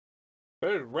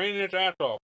It's raining its ass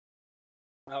off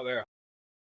out there.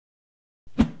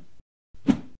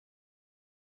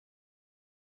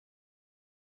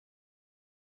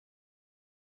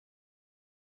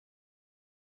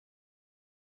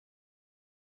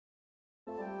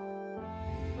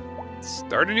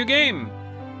 Start a new game.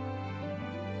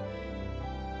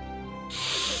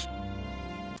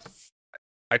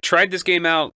 I tried this game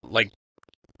out like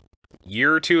a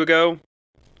year or two ago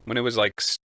when it was like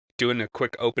doing a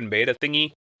quick open beta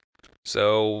thingy.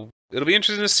 So it'll be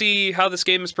interesting to see how this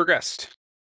game has progressed.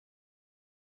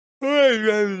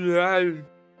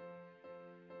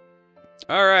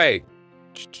 Alright.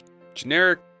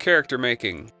 Generic character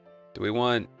making. Do we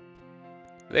want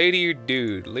lady or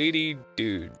dude? Lady,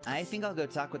 dude. I think I'll go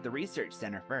talk with the research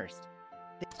center first.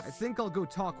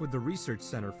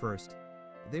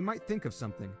 They might think of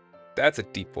something. That's a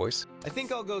deep voice. I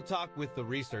think I'll go talk with the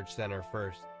research center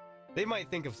first. They might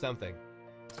think of something.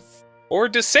 Or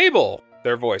disable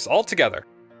their voice altogether.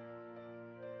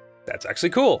 That's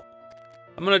actually cool.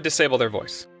 I'm gonna disable their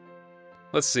voice.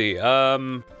 Let's see,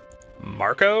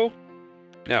 Marco?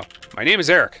 No, my name is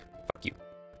Eric. Fuck you.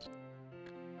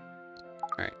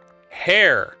 Alright,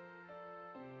 hair.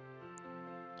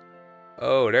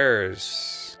 Oh,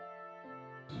 there's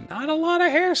not a lot of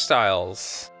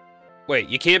hairstyles. Wait,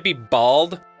 you can't be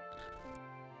bald?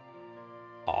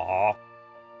 Aw.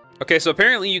 Okay, so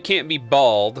apparently you can't be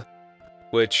bald,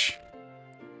 which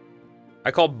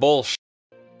I call bullshit.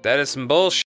 That is some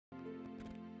bullshit.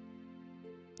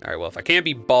 Alright, well, if I can't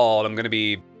be bald, I'm gonna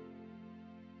be...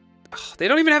 Ugh, they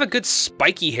don't even have a good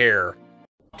spiky hair.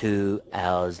 2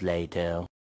 hours later.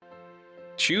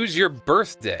 Choose your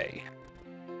birthday.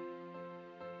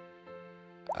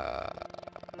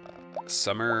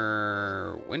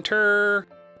 Summer, winter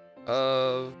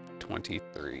of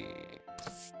 23.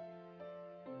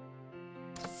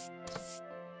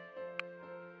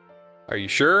 Are you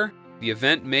sure? The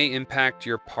event may impact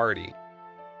your party.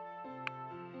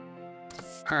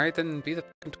 Alright, then be the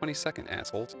 22nd,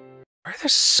 assholes. Why are there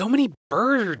so many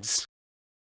birds?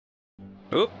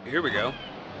 Oh, here we go.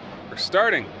 We're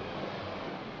starting.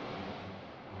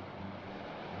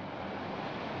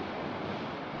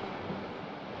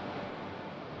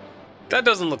 That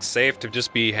doesn't look safe to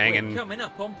just be hanging. We're coming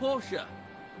up on Portia.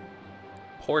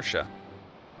 Portia.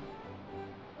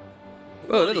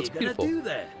 Oh, What that are looks you gonna beautiful. do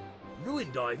there?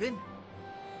 Ruin diving?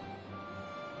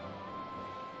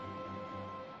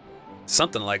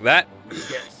 Something like that. We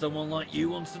get someone like you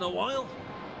once in a while.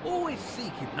 Always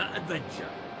seeking that adventure.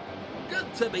 Good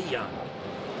to be young.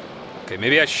 Okay,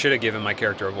 maybe I should have given my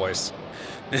character a voice.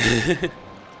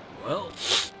 Well,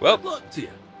 Well, good luck to you.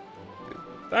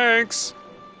 thanks.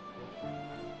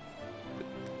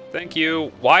 Thank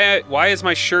you. Why is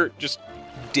my shirt just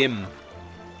dim?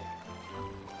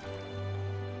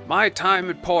 My Time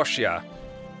at Portia.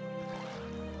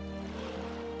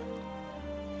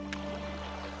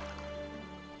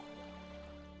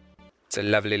 It's a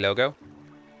lovely logo.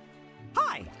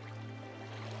 Hi!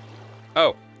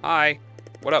 Oh, hi.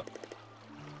 What up?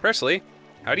 Presley,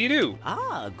 how do you do?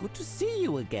 Ah, good to see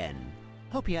you again.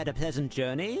 Hope you had a pleasant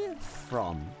journey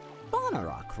from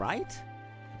Barnarock, right?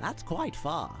 That's quite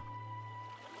far.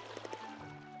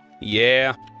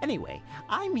 Yeah. Anyway,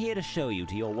 I'm here to show you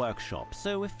to your workshop,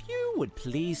 so if you would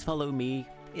please follow me,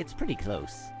 it's pretty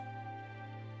close.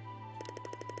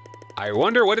 I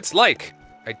wonder what it's like.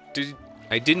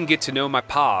 I didn't get to know my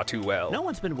pa too well. No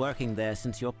one's been working there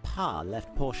since your pa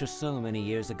left Portia so many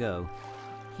years ago.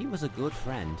 He was a good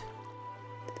friend.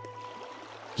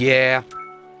 Yeah.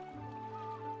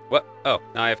 What? Oh,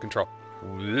 now I have control.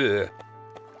 Ugh.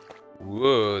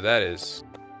 Whoa, that is...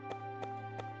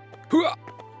 Hooah!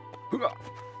 Hooah!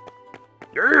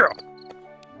 Yeah!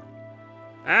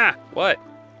 Ah, what?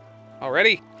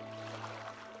 Already?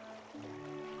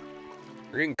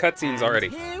 We're getting cutscenes And already.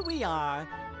 here we are,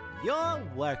 your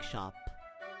workshop.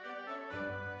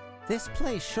 This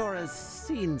place sure has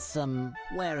seen some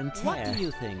wear and tear. What do you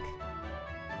think?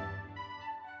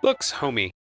 Looks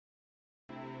homey.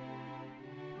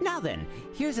 Now then,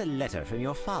 here's a letter from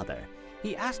your father.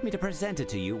 He asked me to present it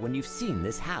to you when you've seen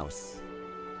this house.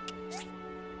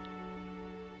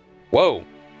 Whoa.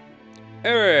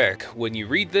 Eric, when you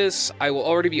read this, I will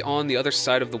already be on the other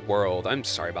side of the world. I'm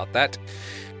sorry about that.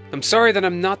 I'm sorry that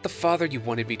I'm not the father you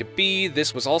wanted me to be.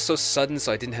 This was all so sudden,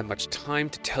 so I didn't have much time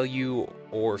to tell you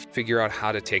or figure out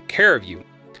how to take care of you.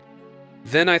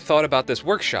 Then I thought about this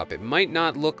workshop. It might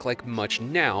not look like much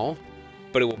now,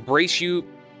 but it will brace you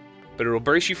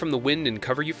from the wind and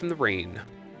cover you from the rain.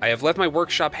 I have left my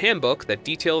workshop handbook that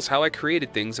details how I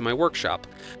created things in my workshop.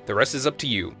 The rest is up to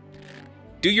you.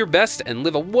 Do your best and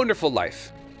live a wonderful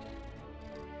life.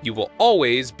 You will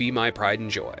always be my pride and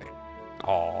joy.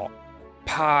 Aw.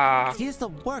 Pa. Here's the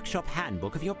workshop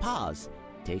handbook of your paws.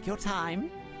 Take your time.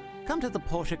 Come to the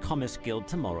Portia Commerce Guild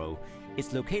tomorrow.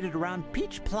 It's located around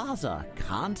Peach Plaza.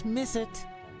 Can't miss it.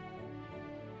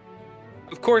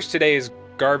 Of course, today is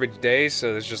garbage day,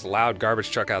 so there's just a loud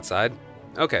garbage truck outside.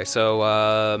 Okay,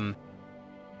 so,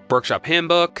 workshop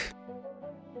handbook.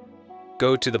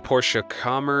 Go to the Portia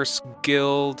Commerce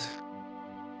Guild.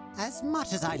 As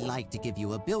much as I'd like to give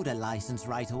you a builder license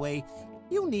right away,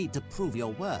 you need to prove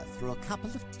your worth through a couple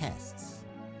of tests.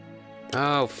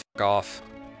 Oh, f*** off.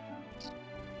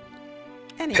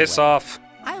 Anyway, Piss off.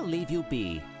 I'll leave you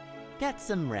be. Get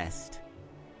some rest.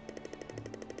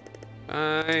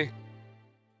 I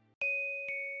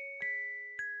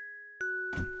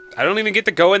don't even get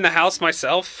to go in the house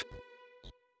myself.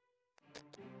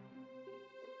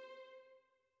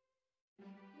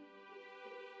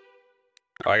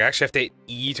 Oh, I actually have to hit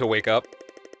E to wake up.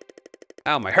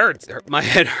 Ow, my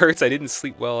head hurts. I didn't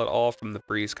sleep well at all from the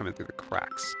breeze coming through the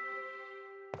cracks.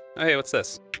 Oh, hey, what's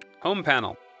this? Home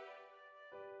panel.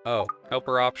 Oh,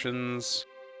 helper options.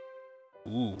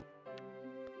 Ooh,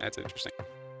 that's interesting.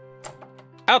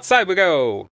 Outside we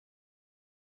go.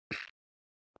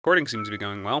 Recording seems to be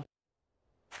going well.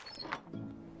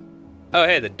 Oh,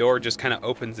 hey, the door just kind of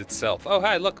opens itself. Oh,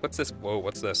 hi, look, what's this? Whoa,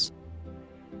 what's this?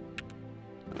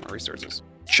 More resources.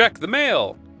 Check the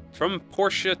mail from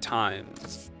Portia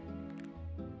Times.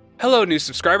 Hello, new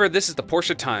subscriber. This is the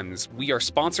Portia Times. We are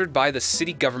sponsored by the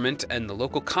city government and the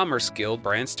local commerce guild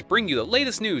brands to bring you the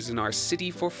latest news in our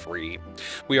city for free.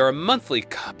 We are a monthly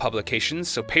publication,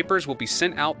 so papers will be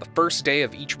sent out the first day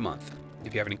of each month.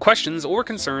 If you have any questions or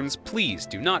concerns, please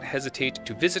do not hesitate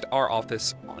to visit our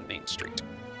office on Main Street.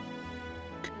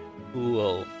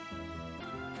 Cool.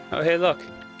 Oh, hey, look.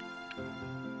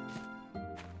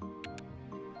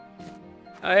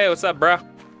 Oh, hey, what's up, bro?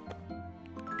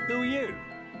 Who are you?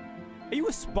 Are you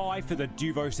a spy for the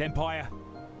Duvos Empire?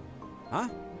 Huh?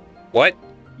 What?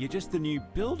 You're just the new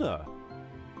builder.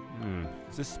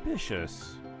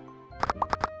 Suspicious.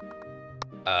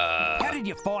 How did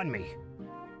you find me?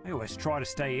 I always try to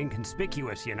stay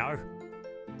inconspicuous, you know.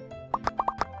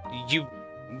 You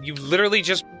literally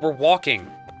just were walking.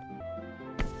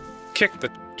 Kick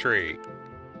the tree.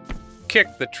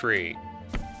 Kick the tree.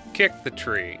 Kick the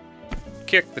tree.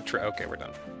 Kick the tree. Okay, we're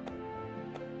done.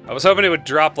 I was hoping it would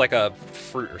drop like a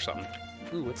fruit or something.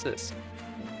 Ooh, what's this?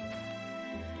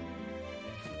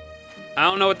 I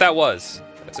don't know what that was.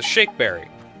 It's a shake berry.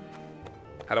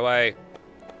 How do I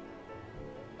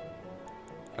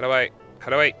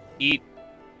eat?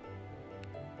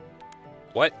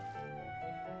 What?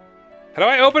 How do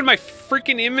I open my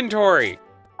freaking inventory?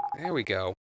 There we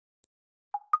go.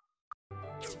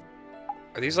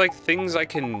 Are these like things I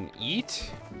can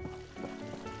eat?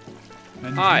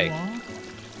 And Hi. you are?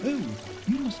 Oh,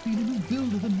 you must be the new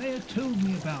builder the mayor told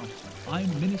me about. I'm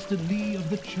Minister Lee of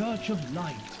the Church of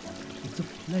Light. It's a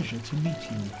pleasure to meet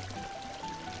you.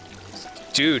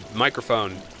 Dude,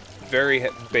 microphone. Very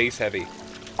bass heavy.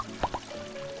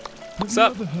 What's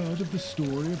Have up? you ever heard of the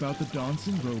story about the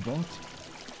dancing robot?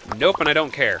 Nope, and I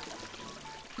don't care.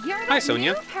 You're Hi, that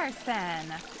Sonia. new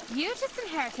person. You just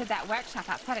inherited that workshop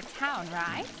outside of town,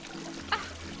 right? Ah,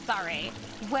 sorry.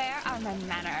 Where are my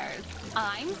manners?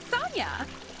 I'm Sonia.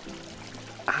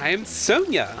 I'm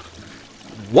Sonia.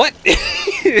 What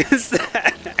is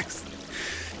that accent?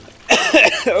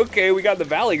 Okay, we got the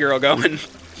Valley Girl going.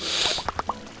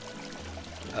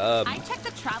 I check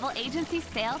the travel agency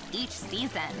sales each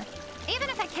season. Even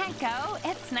if I can't go,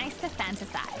 it's nice to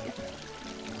fantasize.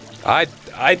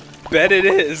 I bet it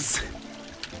is.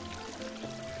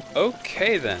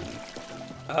 Okay then.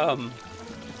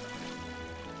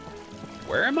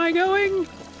 Where am I going?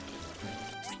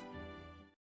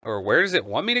 Or where does it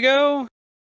want me to go?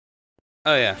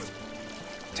 Oh yeah.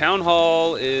 Town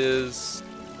Hall is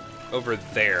over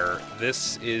there.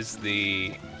 This is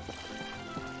the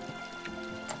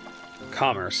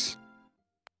commerce.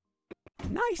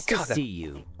 Nice to see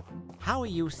you. How are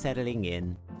you settling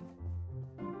in?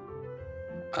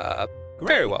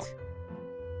 Very well.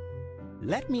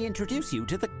 Let me introduce you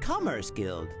to the Commerce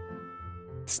Guild.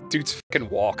 This dude's fucking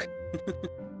walk.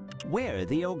 We're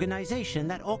the organization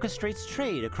that orchestrates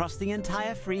trade across the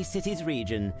entire Free Cities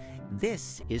region.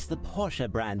 This is the Portia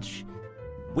branch.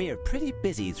 We're pretty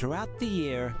busy throughout the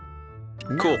year.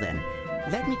 Cool. Now then,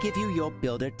 let me give you your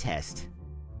builder test.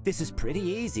 This is pretty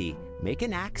easy. Make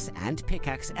an axe and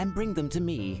pickaxe and bring them to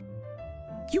me.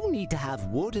 You need to have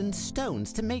wood and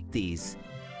stones to make these.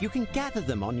 You can gather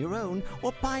them on your own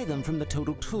or buy them from the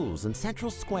Total Tools in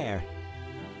Central Square.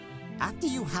 After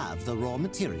you have the raw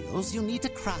materials, you need to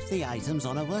craft the items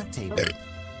on a work table.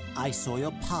 I saw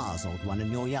your pa's old one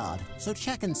in your yard, so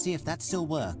check and see if that still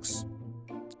works.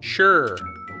 Sure.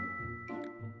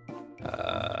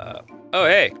 Oh,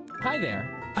 hey. Hi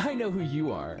there. I know who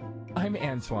you are. I'm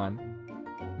Antoine.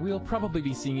 We'll probably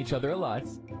be seeing each other a lot.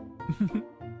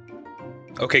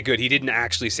 Okay, good. He didn't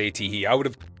actually say tee-hee. I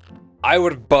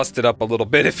would have busted up a little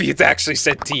bit if he had actually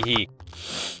said tee-hee.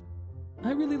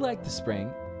 I really like the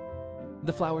spring.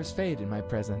 The flowers fade in my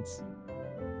presence.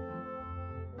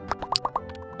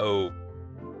 Oh.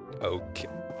 Okay.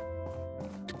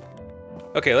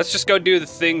 Okay, let's just go do the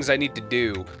things I need to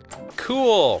do.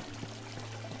 Cool.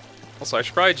 Also, I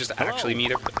should probably just actually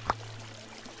meet up.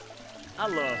 I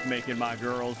love making my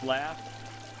girls laugh.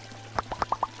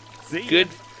 See ya. Good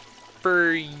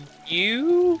for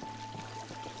you?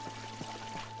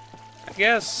 I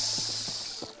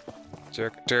guess.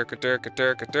 Durka, durka, durka,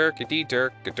 durka, durka, dee,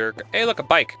 durka, durka. Hey, look, a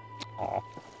bike. Aw.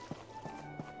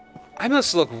 I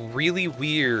must look really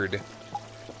weird.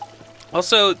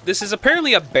 Also, this is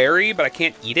apparently a berry, but I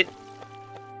can't eat it.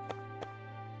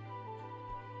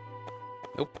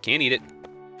 Nope, can't eat it.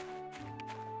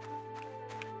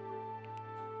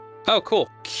 Oh, cool.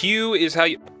 Q is how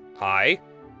you... Hi.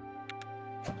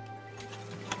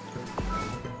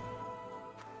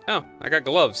 Oh, I got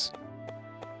gloves.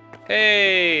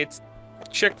 Hey, it's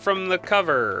chick from the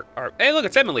cover. Hey, look,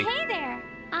 it's Emily. Hey there.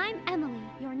 I'm Emily,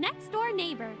 your next door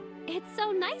neighbor. It's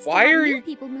so nice Why to have are new you...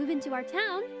 people move into our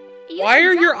town. Why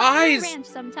are your eyes... Ranch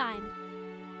sometime.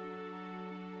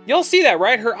 Y'all see that,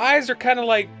 right? Her eyes are kind of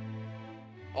like...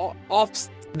 off...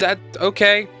 That...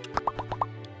 Okay.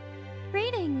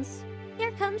 Greetings.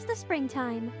 Here comes the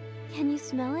springtime. Can you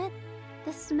smell it?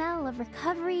 The smell of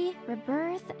recovery,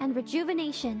 rebirth, and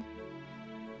rejuvenation.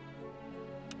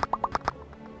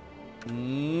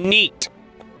 Neat.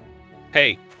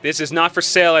 Hey, this is not for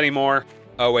sale anymore.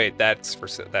 Oh wait, that's for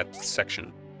that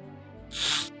section.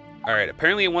 All right,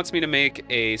 apparently it wants me to make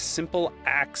a simple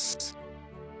axe,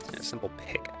 a simple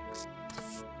pickaxe.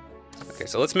 Okay,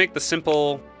 so let's make the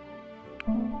simple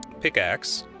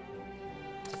pickaxe.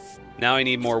 Now I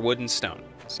need more wood and stone.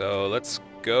 So let's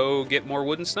go get more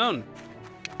wood and stone.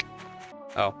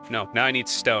 Oh, no, now I need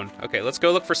stone. Okay, let's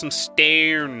go look for some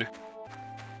stone.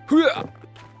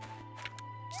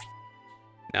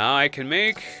 Now I can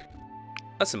make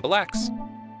a simple axe.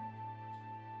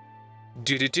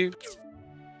 Do-do-do.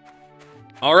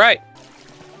 All right.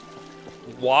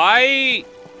 Why?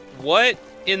 What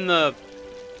in the...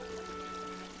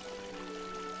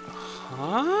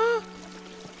 Huh?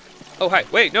 Oh, hi.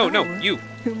 Wait, no, no, you.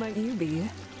 Who might you be?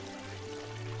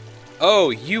 Oh,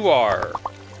 you are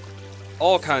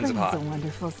all kinds of hot. Spring's a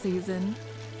wonderful season.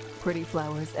 Pretty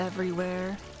flowers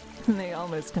everywhere. They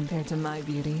almost compare to my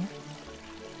beauty.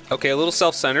 Okay, a little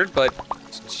self-centered, but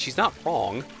she's not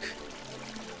wrong.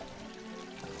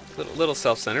 Little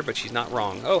self-centered, but she's not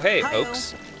wrong. Oh, hey, Hi-yo.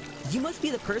 Oaks. You must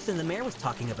be the person the mayor was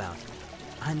talking about.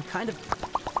 I'm kind of...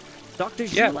 Dr.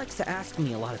 Zhu Yeah. likes to ask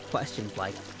me a lot of questions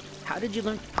like, how did you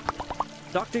learn...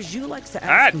 Dr. Zhu likes to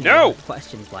ask me a no! lot of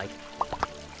questions like...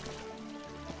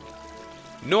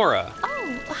 Nora.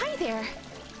 Oh, hi there.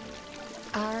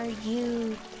 Are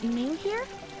you new here?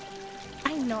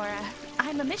 I'm Nora.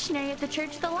 I'm a missionary at the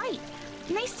Church of the Light.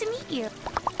 Nice to meet you.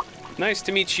 Nice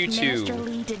to meet you too. Master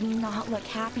Lee did not look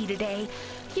happy today.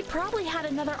 He probably had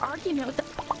another argument with the...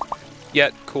 Yeah,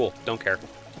 cool. Don't care.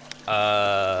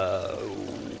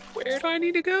 Where do I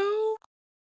need to go?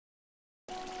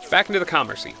 Back into the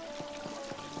commerce.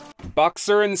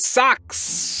 Boxer and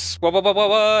socks. What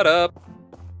up?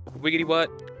 Wiggity what?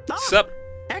 Sup?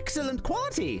 Excellent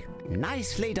quality.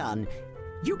 Nicely done.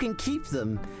 You can keep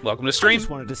them. Welcome to stream. I just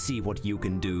wanted to see what you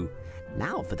can do.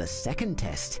 Now for the second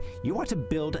test. You are to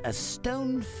build a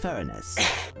stone furnace.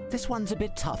 This one's a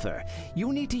bit tougher.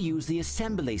 You'll need to use the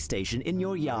assembly station in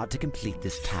your yard to complete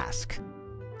this task.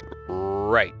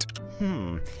 Right.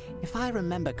 If I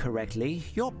remember correctly,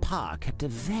 your pa kept a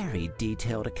very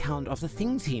detailed account of the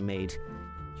things he made.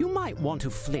 You might want to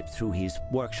flip through his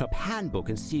workshop handbook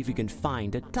and see if you can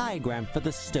find a diagram for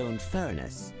the stone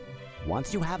furnace.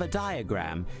 Once you have a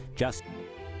diagram, just...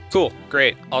 Cool.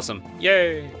 Great. Awesome.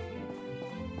 Yay.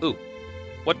 Ooh.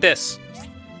 What this?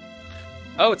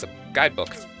 Oh, it's a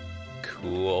guidebook.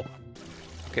 Cool.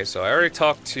 Okay, so I already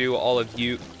talked to all of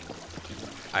you.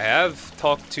 I have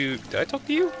talked to... Did I talk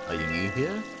to you? Are you new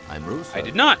here? I'm Russo. I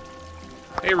did not.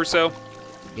 Hey, Russo.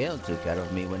 Gale took care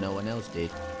of me when no one else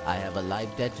did. I have a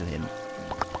live debt to him.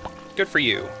 Good for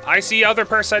you. I see other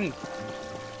person.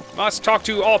 Must talk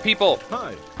to all people.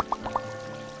 Hi.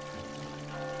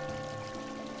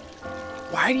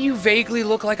 Why do you vaguely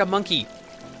look like a monkey?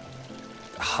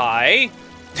 Hi?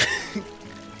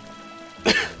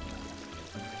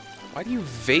 Why do you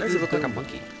vaguely As a look like a builder,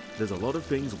 monkey? There's a lot of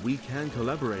things we can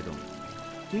collaborate on.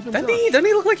 Keep in Doesn't touch.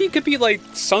 he look like he could be like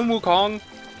Sun Wukong?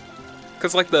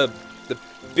 Cause like the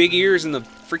big ears and the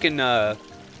freaking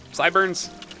sideburns.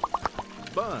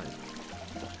 Bye.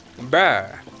 Bah.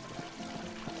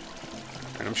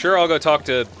 And I'm sure I'll go talk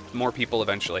to more people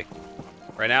eventually.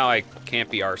 Right now I can't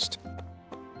be arsed.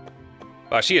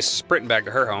 Wow, she is sprinting back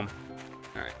to her home.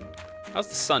 All right. How's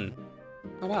the sun?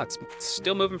 Oh wow, it's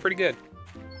still moving pretty good.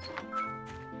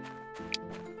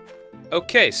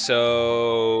 Okay,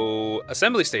 so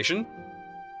assembly station.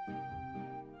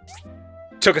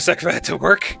 Took a sec for that to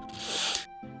work.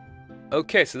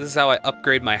 Okay, so this is how I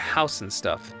upgrade my house and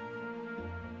stuff.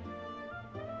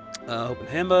 Open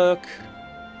handbook.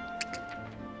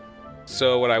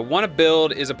 So what I want to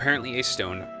build is apparently a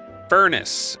stone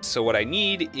furnace. So what I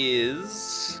need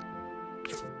is...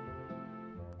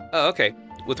 Oh, okay.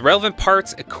 With relevant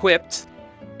parts equipped,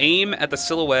 aim at the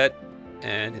silhouette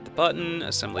and hit the button.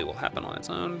 Assembly will happen on its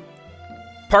own.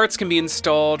 Parts can be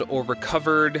installed or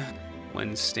recovered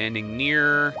when standing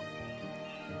near.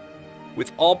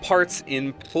 With all parts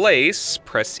in place,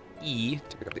 press E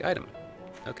to pick up the item.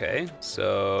 Okay,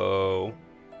 so...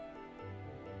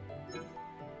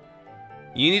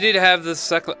 You needed to have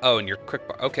the oh, and your quick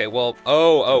bar. Okay, well,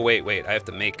 oh, wait, I have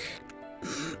to make...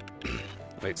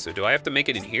 Wait, so do I have to make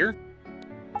it in here?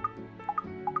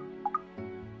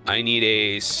 I need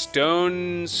a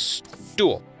stone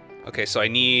stool. Okay, so I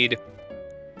need...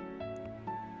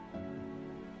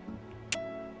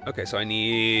 Okay, so I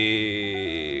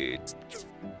need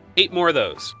 8 more of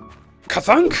those.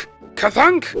 Kathunk!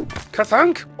 Kathunk!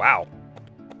 Kathunk! Wow.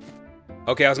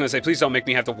 Okay, I was gonna say, please don't make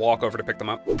me have to walk over to pick them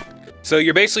up. So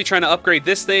you're basically trying to upgrade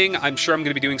this thing. I'm sure I'm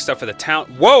gonna be doing stuff for the town.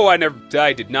 Whoa, I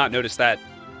did not notice that.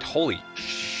 Holy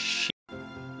shit.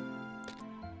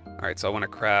 All right, so I wanna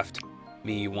craft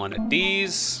me one of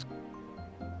these.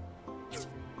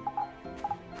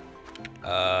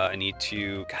 I need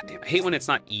to, goddamn, I hate when it's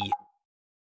not E.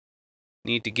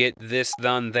 Need to get this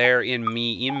done there in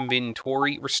me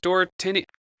inventory. Restore 10.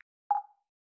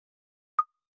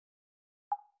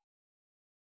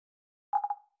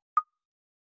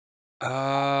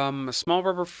 A small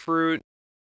rubber fruit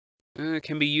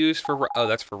can be used for, oh,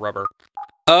 that's for rubber.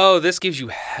 Oh, this gives you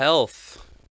health.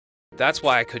 That's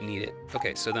why I couldn't eat it.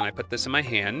 Okay, so then I put this in my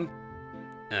hand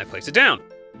and I place it down.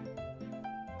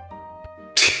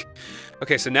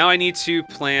 Okay, so now I need to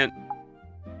plant.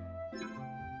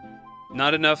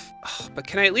 Not enough, but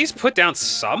can I at least put down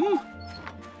some?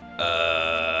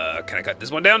 Can I cut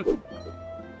this one down?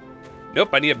 Nope,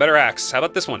 I need a better axe. How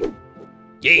about this one?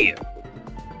 Yeah.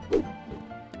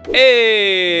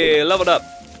 Hey, leveled up.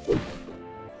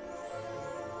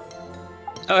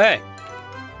 Oh, hey.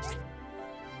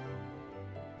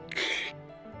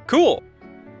 Cool.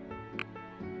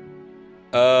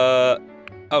 Oh,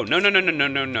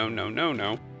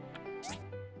 no.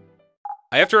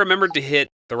 I have to remember to hit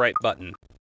the right button.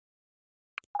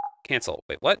 Cancel.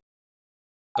 Wait, what?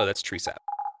 Oh, that's tree sap.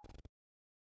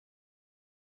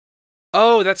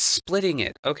 Oh, that's splitting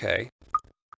it. Okay.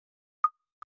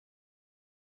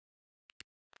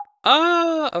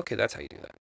 Okay, that's how you do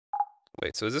that.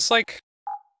 Wait, so is this like...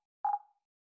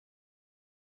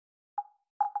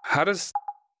 How does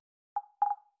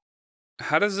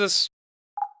this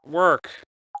work?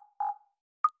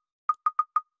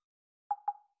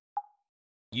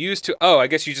 Use to... Oh, I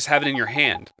guess you just have it in your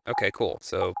hand. Okay, cool.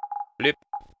 So, blip.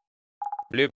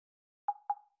 Bloop.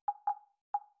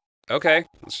 Okay,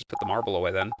 let's just put the marble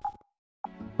away then.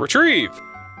 Retrieve!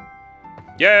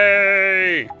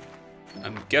 Yay!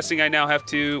 I'm guessing I now have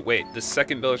to... Wait, the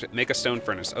second builder... Make a stone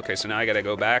furnace. Okay, so now I gotta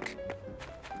go back.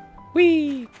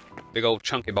 Whee! Big old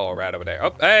chunky ball right over there.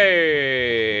 Oh,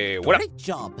 hey! What up? Great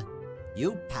job.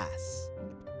 You pass.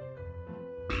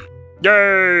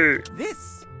 Yay!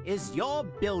 This is your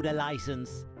builder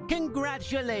license.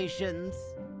 Congratulations.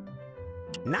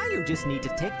 Now you just need to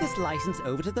take this license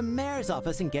over to the mayor's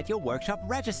office and get your workshop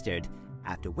registered,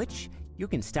 after which you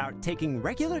can start taking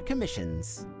regular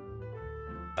commissions.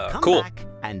 Come cool. back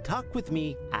and talk with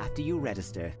me after you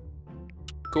register.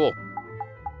 Cool.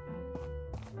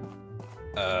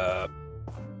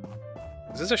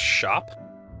 Is this a shop?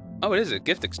 Oh, it is a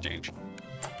gift exchange.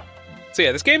 So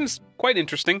yeah, this game's quite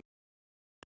interesting.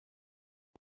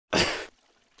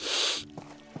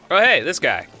 Oh, hey, this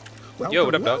guy. Welcome, Yo,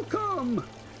 what up, dog? welcome!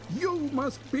 You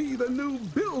must be the new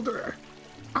builder.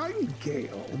 I'm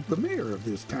Gale, the mayor of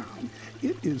this town.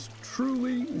 It is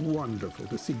truly wonderful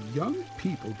to see young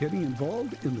people getting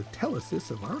involved in the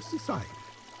telesis of our society.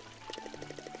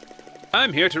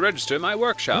 I'm here to register my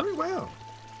workshop. Very well.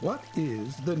 What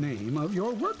is the name of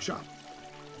your workshop?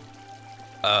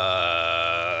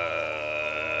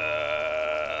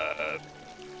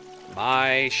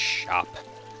 My shop.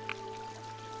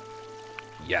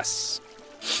 Yes.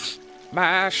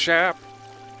 My shop.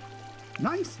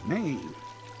 Nice name.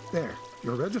 There,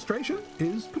 your registration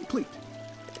is complete.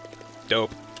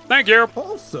 Dope. Thank you.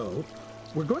 Also,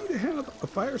 we're going to have a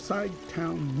fireside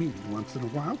town meeting once in a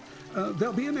while.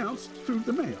 They'll be announced through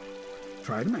the mail.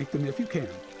 Try to make them if you can.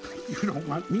 You don't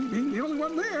want me being the only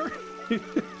one there.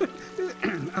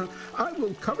 I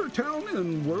will cover town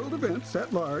and world events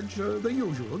at large, the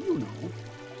usual, you know.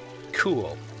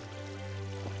 Cool.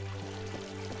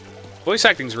 Voice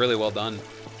acting's really well done.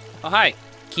 Oh, hi.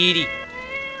 Kitty.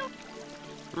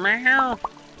 Meow.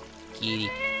 Kitty.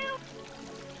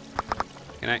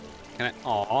 Can I,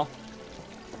 aw.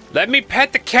 Let me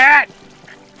pet the cat!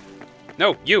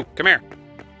 No, you, come here.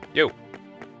 You.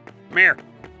 Come here.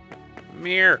 Come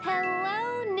here.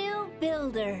 Hello, new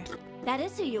builder. That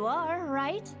is who you are,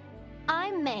 right?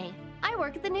 I'm May. I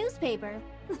work at the newspaper.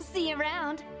 See you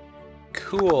around.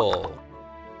 Cool.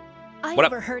 I What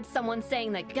up? overheard someone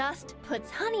saying that Gust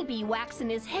puts honeybee wax in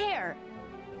his hair.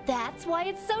 That's why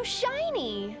it's so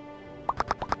shiny.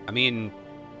 I mean,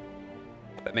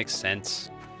 that makes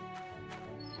sense.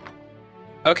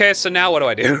 Okay, so now what do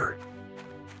I do?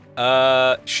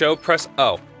 Show press.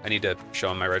 Oh, I need to show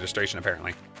him my registration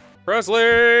apparently.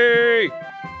 Presley!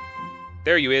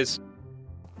 There you is.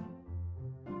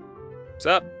 What's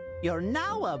up? You're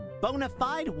now a bona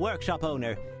fide workshop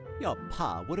owner. Your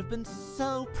pa would have been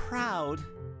so proud.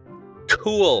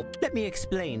 Cool. Let me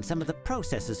explain some of the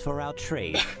processes for our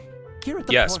trade. Here at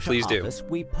the Yes, Portia please do. office,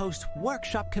 we post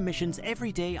workshop commissions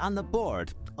every day on the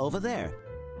board, over there.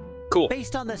 Cool.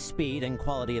 Based on the speed and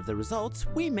quality of the results,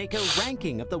 we make a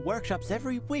ranking of the workshops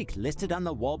every week listed on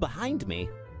the wall behind me.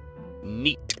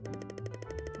 Neat.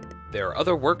 There are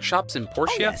other workshops in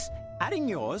Portia? Oh, yes. Adding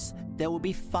yours, there will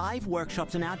be 5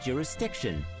 workshops in our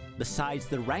jurisdiction. Besides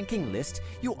the ranking list,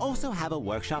 you also have a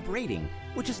workshop rating,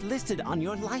 which is listed on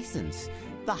your license.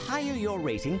 The higher your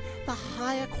rating, the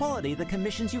higher quality the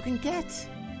commissions you can get.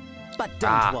 But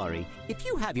don't worry, if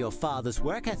you have your father's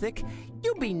work ethic,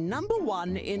 you'll be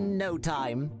 #1 in no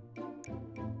time.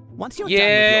 Once you're done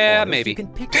with your orders, maybe. you can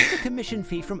pick up the commission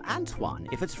fee from Antoine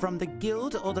if it's from the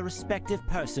guild or the respective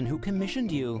person who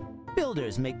commissioned you.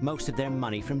 Builders make most of their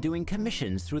money from doing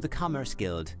commissions through the Commerce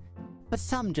Guild. But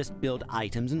some just build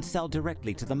items and sell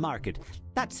directly to the market.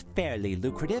 That's fairly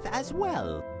lucrative as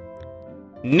well.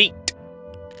 Neat.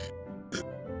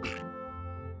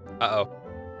 Uh-oh.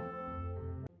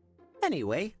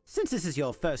 Anyway, since this is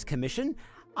your first commission,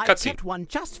 I Cutscene. kept one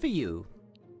just for you.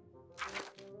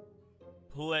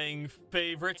 Playing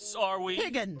favorites, are we?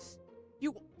 Higgins,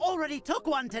 you already took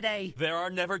one today. There are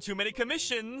never too many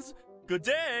commissions. Good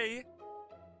day.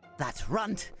 That's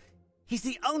Runt. He's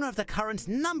the owner of the current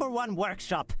 #1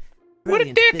 workshop. What a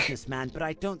Brilliant dick! businessman, but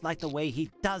I don't like the way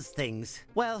he does things.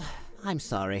 Well, I'm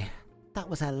sorry. That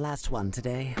was our last one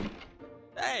today.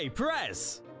 Hey,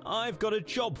 Prez! I've got a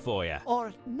job for you.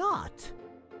 Or not.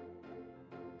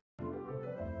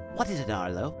 What is it,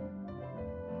 Arlo?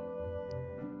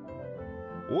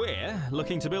 We're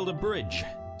looking to build a bridge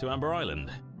to Amber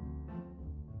Island.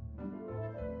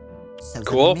 So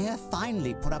Cool. the mayor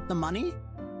finally put up the money?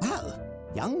 Well,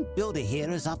 young builder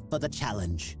here is up for the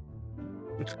challenge.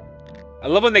 I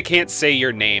love when they can't say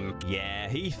your name. Yeah,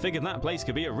 he figured that place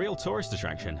could be a real tourist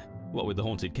attraction. What with the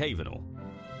haunted cave and all.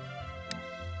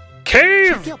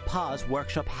 Cave! Check your pa's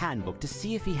workshop handbook to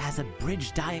see if he has a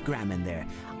bridge diagram in there.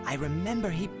 I remember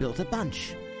he built a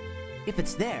bunch. If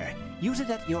it's there, use it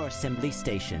at your assembly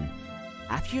station.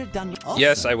 After you're done with...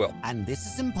 Yes, I will. And this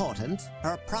is important.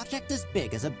 For a project as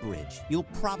big as a bridge, you'll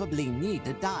probably need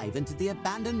to dive into the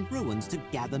abandoned ruins to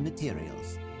gather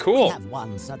materials. Cool. We have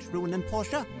one such ruin in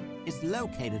Portia. It's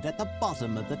located at the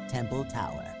bottom of the temple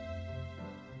tower.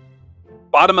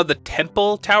 Bottom of the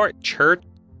temple tower church.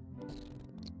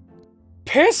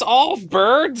 Piss off,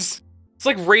 birds! It's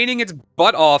like raining its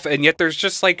butt off, and yet there's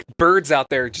just like birds out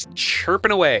there just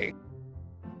chirping away.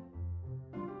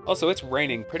 Also, it's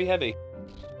raining pretty heavy.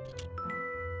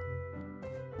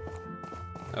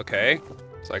 Okay,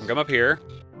 so I can come up here.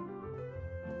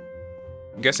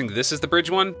 I'm guessing this is the bridge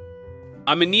one.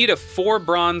 I'm in need of 4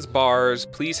 bronze bars.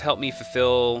 Please help me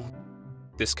fulfill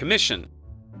this commission.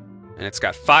 And it's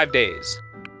got 5 days.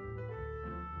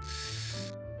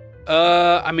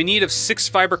 I'm in need of 6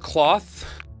 fiber cloth.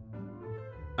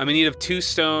 I'm in need of 2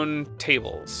 stone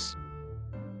tables.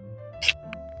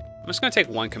 I'm just gonna take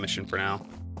 1 commission for now.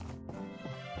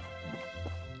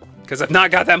 Because I've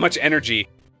not got that much energy.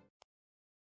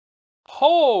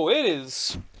 Oh, it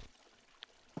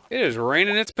is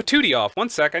raining its patootie off. One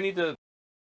sec, I need to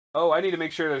Oh, I need to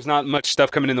make sure there's not much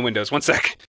stuff coming in the windows. One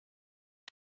sec.